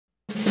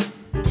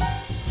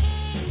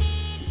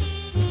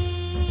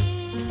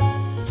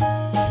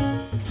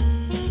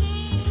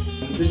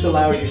This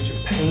allows you to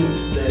paint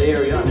that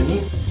area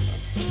underneath.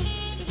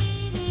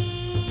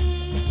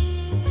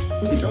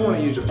 You don't want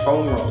to use a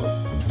foam roller.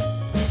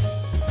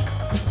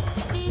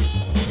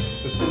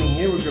 So standing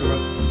here, we've got about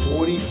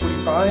 40,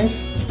 45.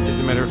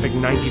 As a matter of fact,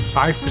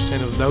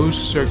 95% of those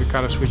circuit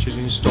cutter switches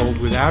installed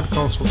without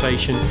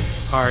consultation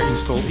are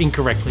installed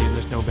incorrectly, and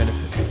there's no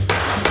benefit.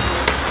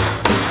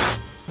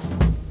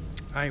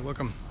 Hi,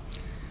 welcome.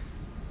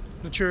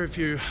 Not sure if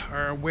you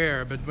are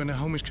aware, but when a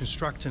home is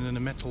constructed and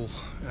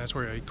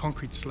a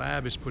concrete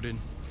slab is put in,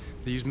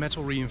 they use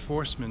metal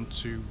reinforcement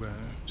to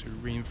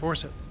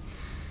reinforce it.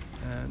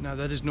 Now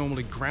that is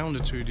normally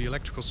grounded to the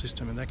electrical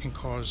system, and that can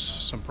cause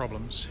some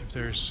problems. If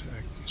there's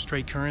a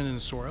stray current in the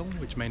soil,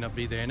 which may not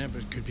be there now,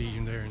 but could be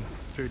in there in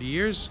 30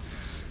 years,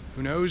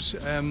 who knows,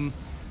 then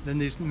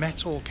this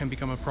metal can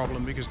become a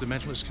problem because the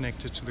metal is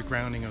connected to the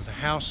grounding of the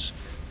house,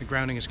 the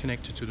grounding is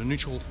connected to the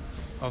neutral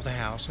of the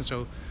house, and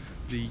so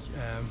the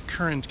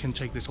current can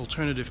take this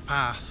alternative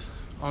path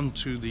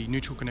onto the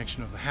neutral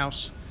connection of the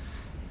house,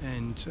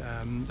 and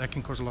that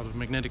can cause a lot of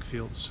magnetic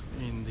fields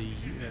in the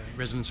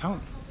resident's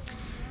home.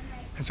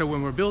 And so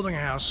when we're building a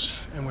house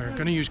and we're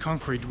going to use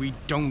concrete, we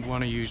don't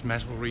want to use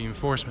metal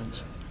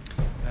reinforcement.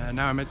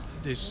 Now I'm at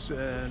this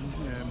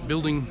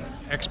building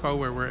expo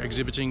where we're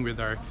exhibiting with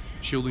our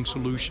shielding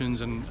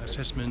solutions and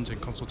assessment and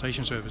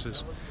consultation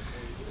services.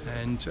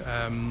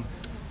 And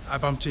I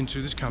bumped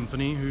into this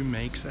company who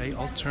makes an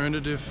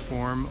alternative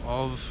form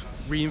of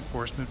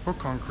reinforcement for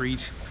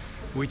concrete,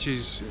 which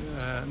is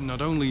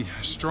not only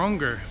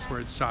stronger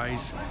for its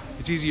size,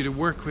 it's easier to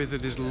work with,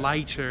 it is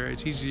lighter,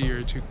 it's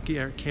easier to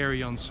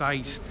carry on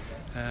site,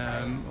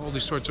 all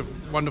these sorts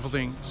of wonderful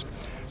things.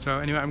 So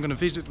anyway, I'm going to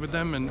visit with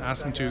them and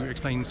ask them to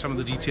explain some of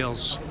the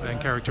details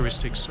and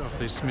characteristics of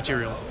this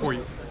material for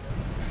you.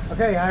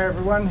 Okay, hi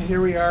everyone,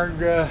 here we are.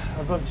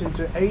 I bumped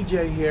into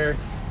AJ here,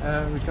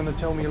 who's going to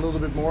tell me a little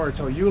bit more, or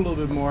tell you a little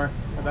bit more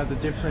about the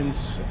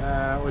difference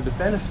or the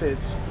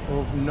benefits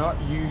of not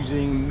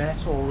using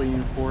metal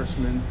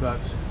reinforcement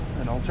but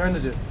an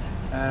alternative.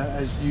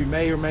 As you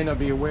may or may not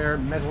be aware,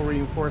 metal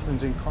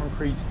reinforcements in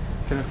concrete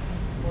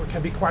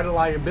can be quite a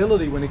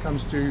liability when it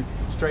comes to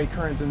stray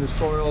currents in the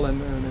soil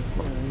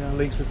and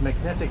links with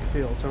magnetic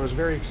fields. So I was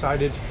very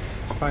excited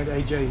to find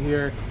AJ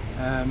here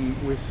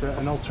with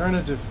an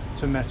alternative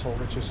to metal,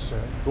 which is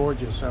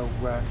gorgeous. So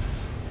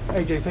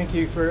AJ, thank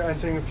you for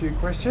answering a few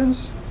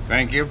questions.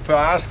 Thank you for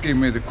asking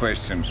me the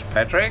questions,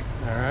 Patrick.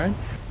 All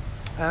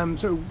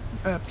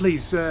right.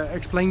 Please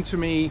explain to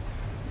me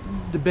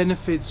the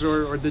benefits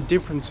or the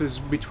differences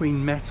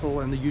between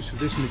metal and the use of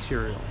this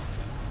material.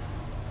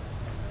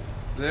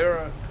 There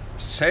are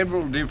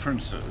several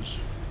differences,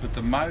 but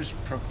the most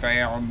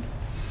profound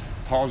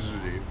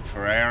positive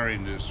for our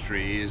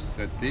industry is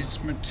that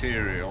this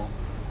material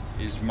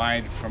is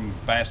made from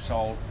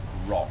basalt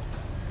rock,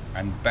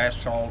 and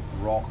basalt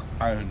rock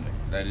only.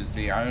 That is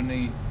the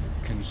only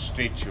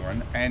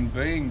constituent, and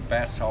being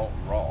basalt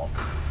rock,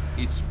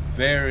 it's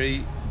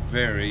very,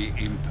 very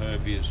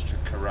impervious to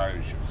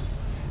corrosion,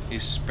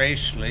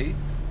 especially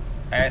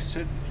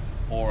acid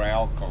or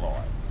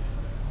alkaline.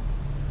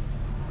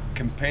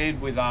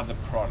 Compared with other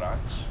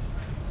products,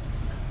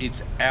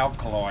 its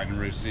alkaline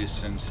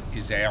resistance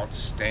is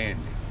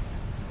outstanding.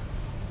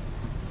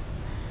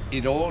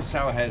 It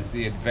also has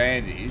the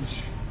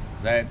advantage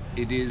that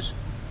it is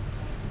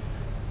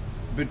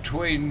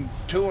between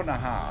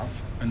 2.5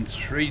 and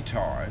 3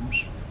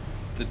 times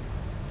the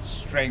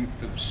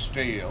strength of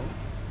steel,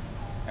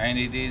 and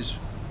it is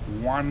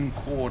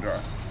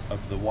 1/4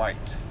 of the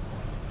weight.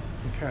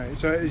 Okay,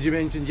 so as you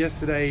mentioned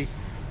yesterday,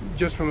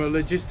 just from a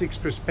logistics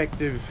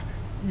perspective,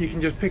 you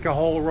can just pick a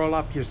hole, roll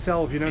up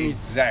yourself. You don't need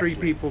 3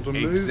 people to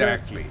move it.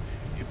 Exactly.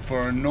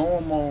 For a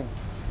normal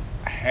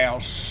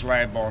house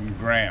slab on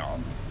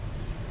ground,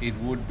 it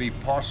would be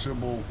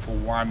possible for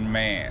one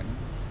man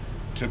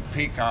to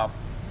pick up.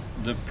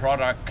 The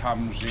product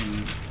comes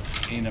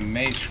in a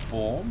mesh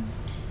form,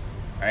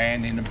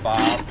 and in a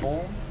bar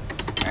form,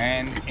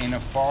 and in a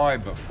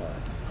fibre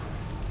form.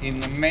 In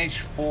the mesh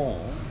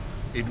form,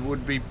 it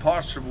would be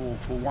possible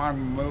for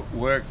one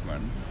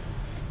workman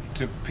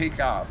to pick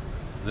up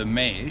the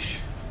mesh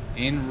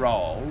in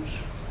rolls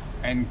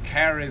and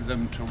carry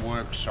them to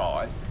work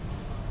site.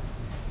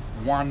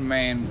 One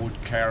man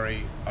would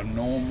carry a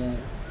normal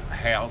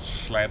house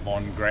slab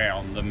on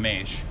ground, the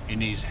mesh,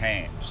 in his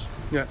hands.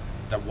 Yeah.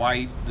 The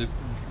weight,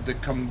 the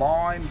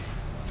combined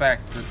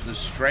fact that the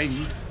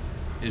strength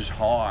is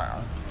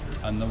higher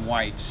and the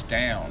weight's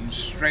down,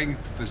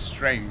 strength for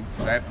strength,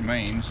 that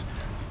means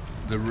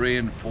the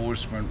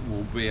reinforcement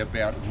will be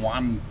about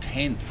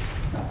 1/10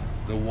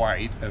 the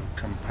weight of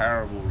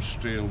comparable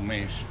steel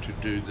mesh to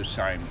do the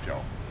same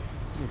job.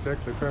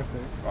 Exactly,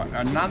 perfect. Right.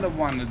 Another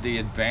one of the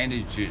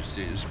advantages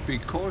is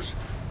because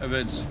of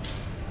its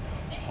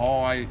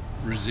high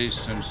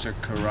resistance to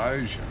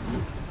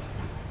corrosion,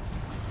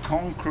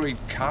 concrete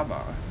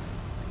cover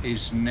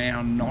is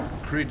now not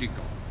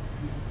critical.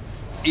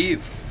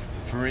 If,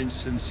 for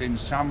instance, in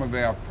some of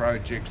our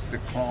projects, the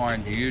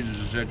client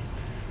uses it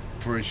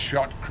for a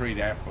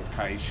shotcrete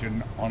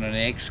application on an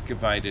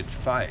excavated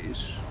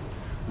face,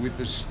 with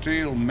the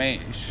steel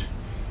mesh,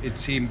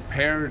 it's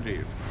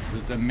imperative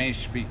that the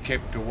mesh be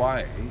kept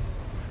away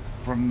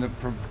from the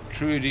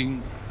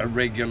protruding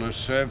irregular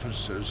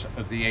surfaces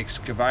of the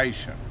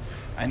excavation.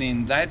 And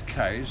in that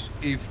case,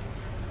 if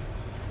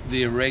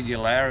the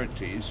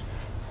irregularities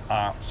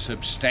are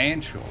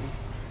substantial,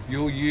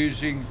 you're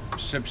using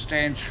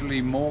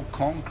substantially more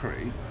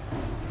concrete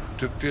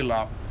to fill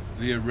up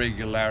the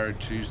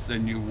irregularities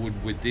than you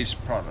would with this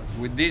product.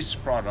 With this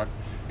product,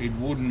 it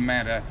wouldn't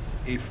matter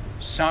if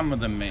some of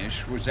the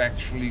mesh was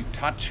actually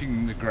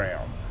touching the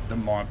ground that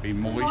might be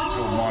moist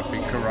or might be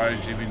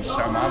corrosive in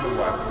some other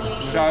way.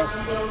 So,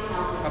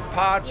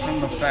 apart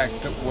from the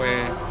fact that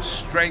we're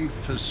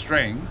strength for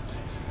strength,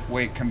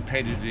 we're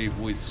competitive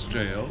with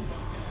steel,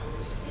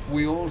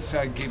 we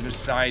also give a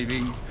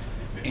saving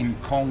in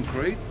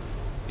concrete,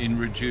 in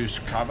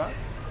reduced cover,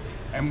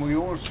 and we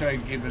also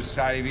give a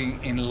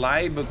saving in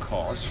labour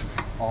costs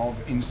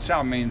of, in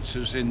some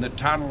instances, in the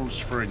tunnels,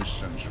 for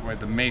instance, where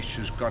the mesh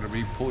has got to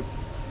be put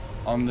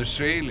on the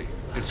ceiling.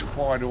 It's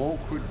quite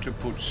awkward to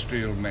put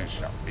steel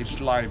mesh up. It's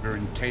labour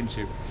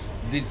intensive.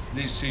 This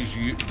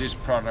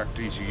product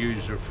is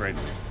user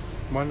friendly.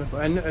 Wonderful.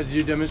 And as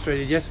you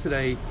demonstrated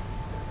yesterday,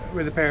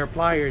 with a pair of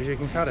pliers, you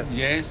can cut it.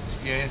 Yes,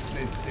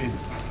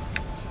 it's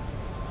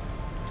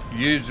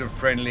user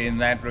friendly in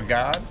that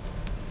regard.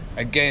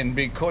 Again,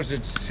 because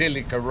it's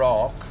silica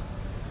rock,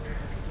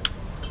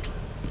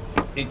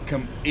 it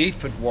can,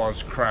 if it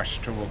was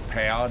crushed to a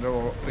powder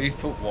or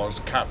if it was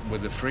cut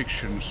with a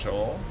friction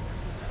saw,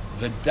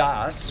 the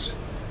dust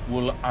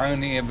will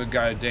only ever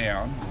go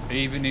down,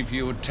 even if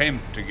you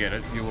attempt to get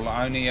it, you will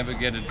only ever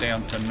get it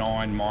down to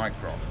 9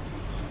 micron.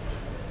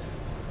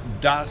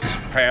 Dust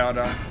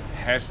powder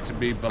has to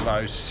be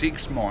below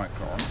 6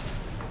 micron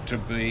to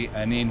be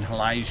an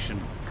inhalation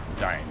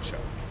danger.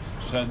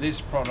 So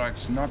this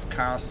product's not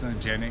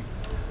carcinogenic,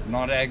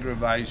 not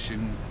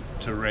aggravation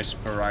to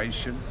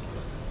respiration.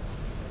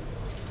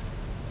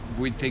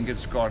 We think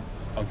it's got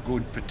a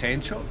good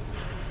potential,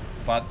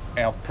 but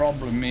our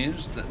problem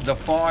is that the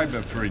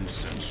fibre, for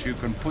instance, you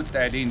can put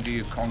that into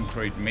your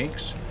concrete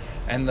mix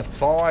and the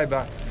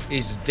fibre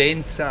is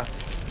denser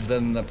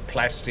than the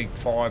plastic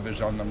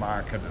fibres on the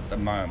market at the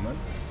moment,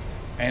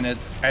 and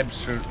it's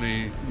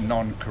absolutely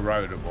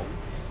non-corrodable.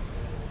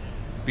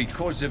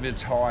 Because of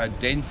its higher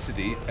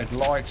density,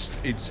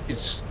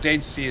 its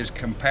density is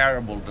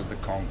comparable to the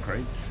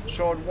concrete,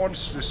 so it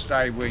wants to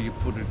stay where you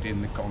put it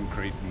in the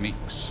concrete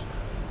mix.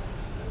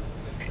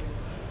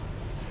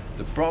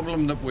 The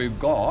problem that we've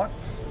got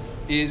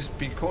is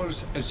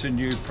because it's a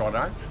new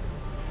product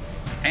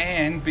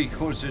and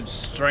because its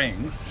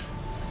strengths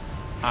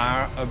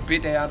are a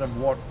bit out of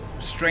what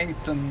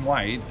strength and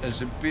weight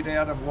is a bit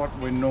out of what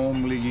we're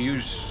normally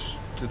used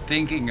to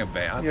thinking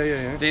about.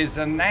 There's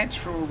a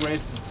natural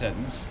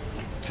resistance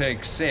to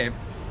accept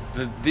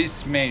that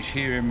this mesh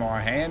here in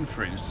my hand,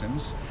 for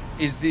instance,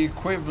 is the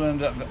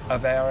equivalent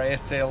of our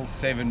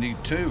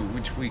SL72,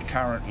 which we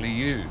currently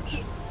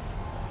use.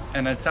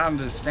 And it's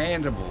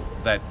understandable,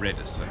 that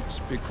reticence,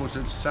 because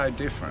it's so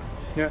different.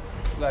 Yeah.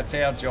 That's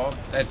our job.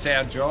 That's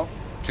our job,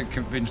 to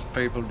convince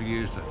people to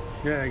use it.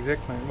 Yeah,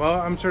 exactly. Well,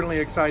 I'm certainly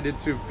excited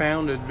to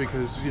found it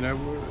because, you know,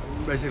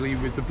 basically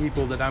with the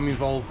people that I'm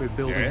involved with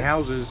building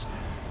houses,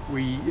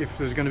 if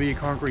there's going to be a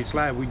concrete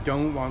slab, we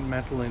don't want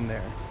metal in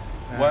there.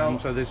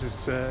 So this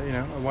is, you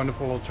know, a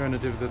wonderful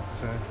alternative that...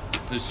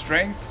 The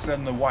strengths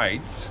and the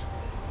weights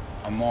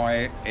are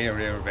my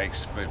area of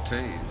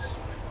expertise.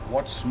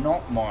 What's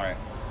not my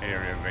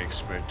area of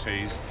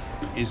expertise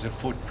is a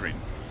footprint,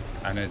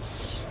 and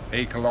it's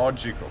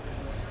ecological.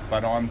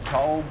 But I'm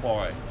told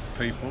by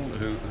people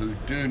who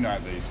do know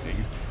these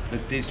things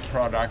that this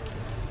product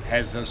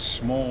has a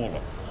smaller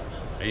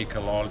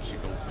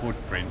ecological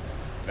footprint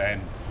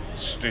than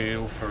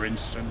steel, for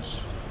instance,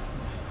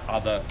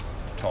 other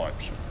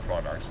types of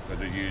products that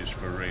are used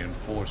for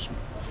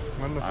reinforcement.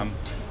 Wonderful.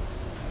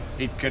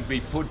 It could be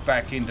put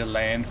back into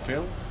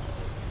landfill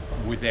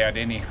without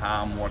any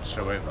harm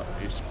whatsoever.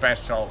 It's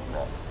basalt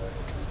rock.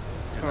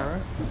 You know, all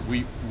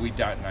right. We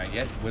don't know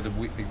yet whether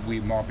we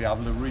might be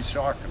able to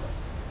recycle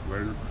it.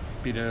 We're a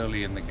bit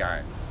early in the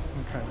game.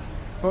 Okay.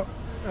 Well,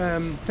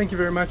 thank you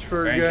very much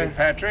for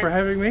Patrick, for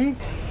having me.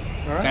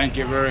 All right. Thank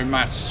you very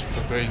much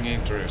for being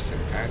interested,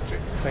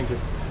 Patrick. Thank you.